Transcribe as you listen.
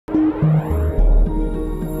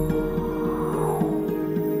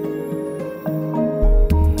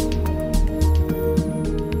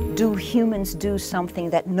humans do something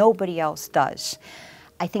that nobody else does?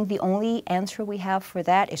 I think the only answer we have for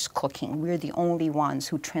that is cooking. We're the only ones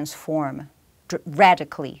who transform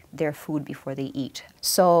radically their food before they eat.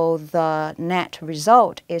 So the net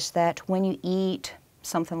result is that when you eat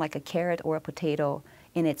something like a carrot or a potato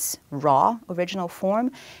in its raw, original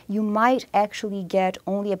form, you might actually get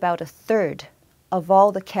only about a third of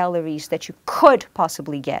all the calories that you could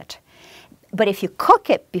possibly get. But if you cook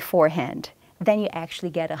it beforehand, then you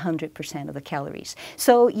actually get 100% of the calories.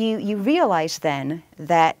 So you realize then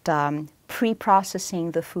that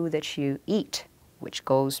pre-processing the food that you eat, which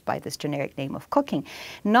goes by this generic name of cooking,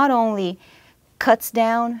 not only cuts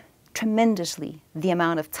down tremendously the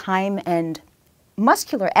amount of time and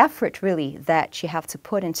muscular effort, really, that you have to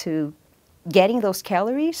put into getting those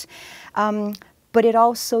calories, but it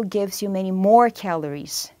also gives you many more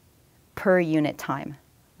calories per unit time,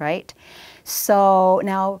 right? So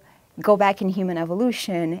now go back in human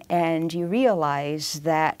evolution and you realize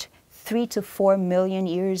that 3 to 4 million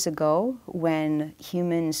years ago, when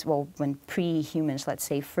humans, well, when pre-humans, let's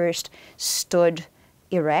say, first stood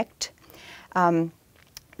erect,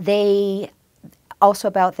 they also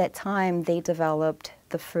about that time, they developed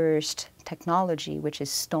the first technology, which is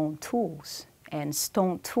stone tools. And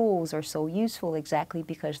stone tools are so useful exactly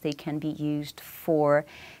because they can be used for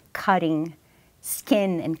cutting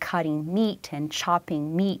skin and cutting meat and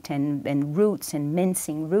chopping meat and roots and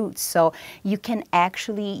mincing roots. So you can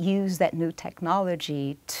actually use that new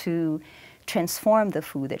technology to transform the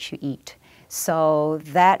food that you eat. So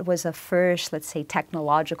that was a first, let's say,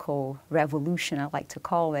 technological revolution, I like to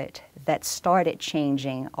call it, that started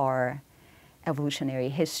changing our evolutionary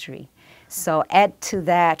history. So add to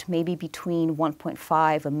that, maybe between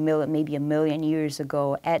 1.5, a million, maybe a million years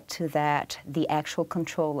ago, add to that the actual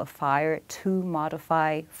control of fire to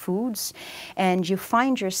modify foods, and you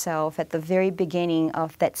find yourself at the very beginning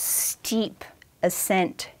of that steep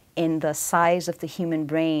ascent in the size of the human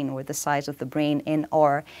brain, or the size of the brain in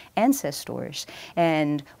our ancestors.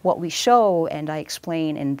 And what we show, and I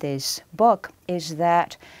explain in this book, is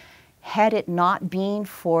that had it not been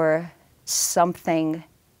for something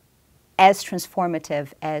as transformative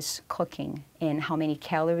as cooking in how many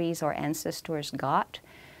calories our ancestors got,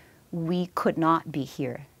 we could not be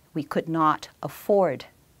here. We could not afford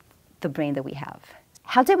the brain that we have.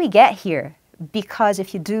 How did we get here? Because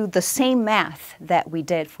if you do the same math that we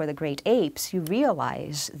did for the great apes, you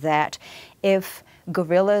realize that if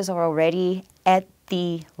gorillas are already at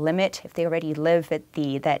the limit, if they already live at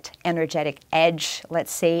that energetic edge,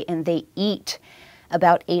 let's say, and they eat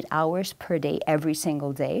about 8 hours per day every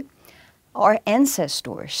single day, our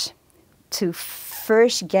ancestors, to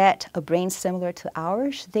first get a brain similar to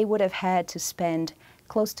ours, they would have had to spend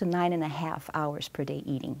close to 9.5 hours per day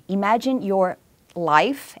eating. Imagine your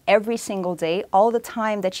life every single day, all the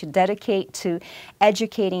time that you dedicate to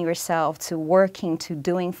educating yourself, to working, to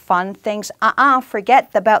doing fun things. Forget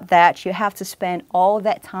about that. You have to spend all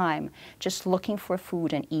that time just looking for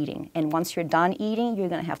food and eating. And once you're done eating, you're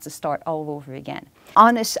going to have to start all over again.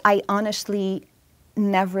 I honestly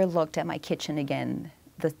never looked at my kitchen again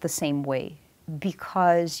the same way,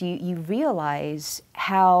 because you realize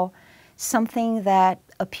how something that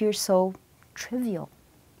appears so trivial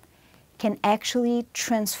can actually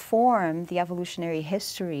transform the evolutionary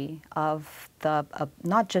history of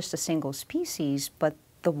not just a single species, but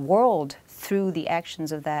the world through the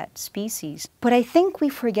actions of that species. But I think we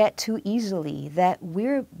forget too easily that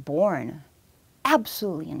we're born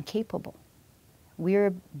absolutely incapable.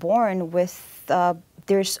 We're born with,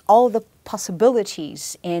 there's all the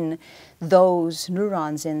possibilities in those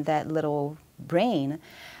neurons in that little brain,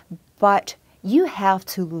 but you have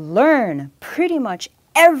to learn pretty much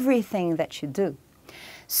everything that you do.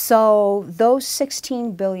 So those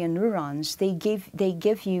 16 billion neurons, they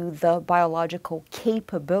give you the biological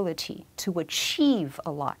capability to achieve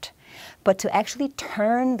a lot. But to actually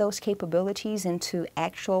turn those capabilities into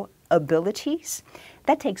actual abilities,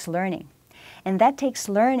 that takes learning. And that takes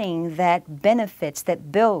learning that benefits,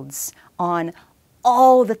 that builds on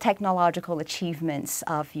all the technological achievements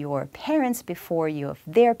of your parents before you, of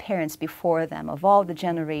their parents before them, of all the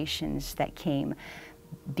generations that came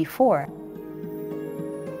before.